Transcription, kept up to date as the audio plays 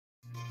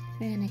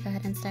We're gonna go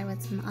ahead and start with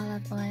some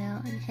olive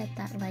oil and hit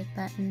that like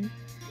button.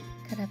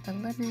 Cut up a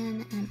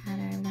lemon and add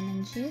our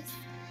lemon juice,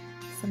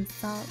 some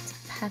salt,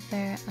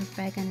 pepper,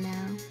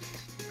 oregano,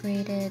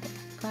 grated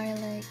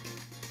garlic,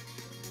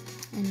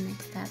 and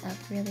mix that up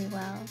really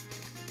well.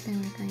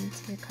 Then we're going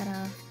to cut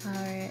off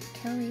our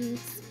kale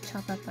leaves,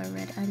 chop up our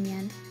red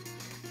onion,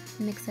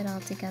 mix it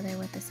all together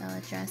with the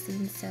salad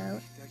dressing so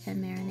it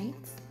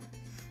marinates.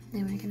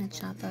 Then we're going to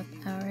chop up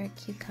our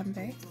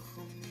cucumbers,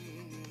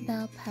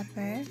 bell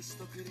pepper,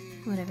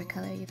 whatever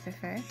color you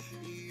prefer.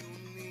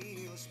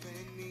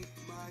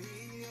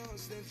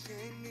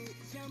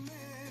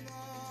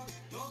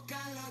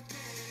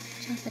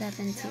 Chop it up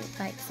into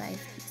bite-sized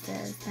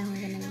pieces. Then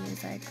we're going to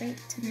use our grape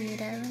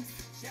tomatoes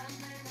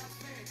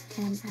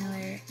and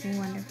our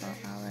wonderful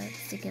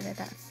olives to give it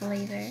that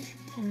flavor,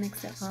 and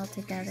mix it all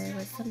together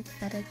with some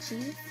feta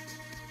cheese.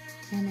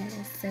 And it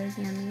is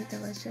so yummy,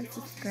 delicious.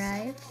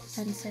 Subscribe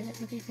and serve it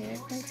with your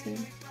favorite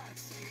protein.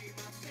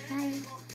 Bye!